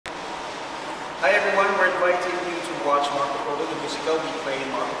Hi everyone, we're inviting you to watch Marco Polo, the musical. We play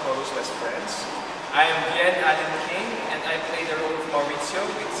Marco Polo's best friends. I am Vien King, and I play the role of Mauricio,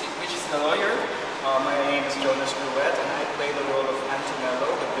 which is the lawyer. My name is Jonas Gruet, and I play the role of Antonello,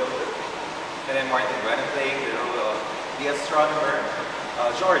 the builder. And I'm Martin Buen, I'm playing the role of the astronomer,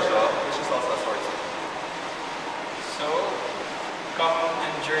 Giorgio, which is also a sorcerer. So, come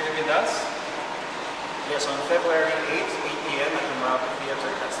and journey with us. Yes, on February 8th, 8 p.m. at the Meralco Theater.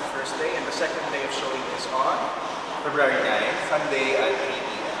 That's the first day, and the second day of showing is on February 9th, Sunday at 8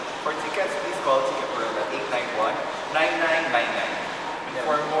 p.m. For tickets, please call Ticket World at 891-9999.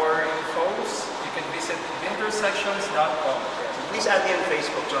 For more infos, you can visit wintersections.com. Yes, and please add me on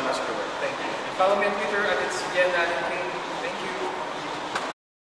Facebook, Jonas Gruet. Thank you. Follow me on Twitter at it's Vien King.